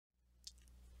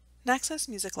Naxos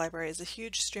Music Library is a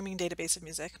huge streaming database of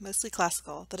music, mostly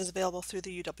classical, that is available through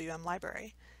the UWM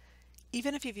library.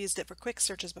 Even if you've used it for quick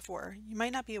searches before, you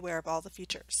might not be aware of all the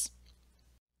features.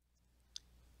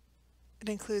 It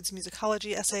includes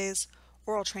musicology essays,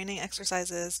 oral training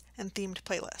exercises, and themed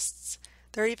playlists.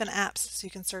 There are even apps so you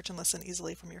can search and listen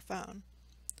easily from your phone.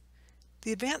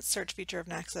 The advanced search feature of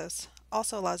Naxos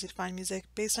also allows you to find music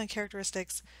based on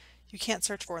characteristics you can't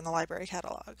search for in the library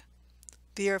catalog.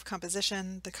 The year of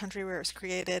composition, the country where it was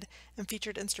created, and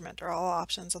featured instrument are all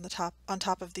options on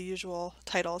top of the usual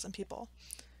titles and people.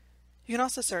 You can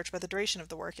also search by the duration of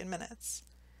the work in minutes.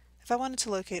 If I wanted to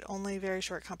locate only very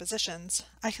short compositions,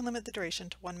 I can limit the duration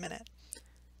to 1 minute.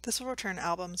 This will return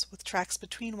albums with tracks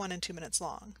between 1 and 2 minutes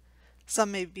long.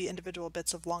 Some may be individual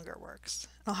bits of longer works.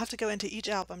 I'll have to go into each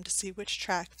album to see which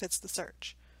track fits the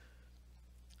search.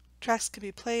 Tracks can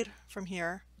be played from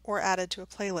here or added to a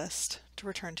playlist to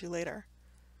return to later.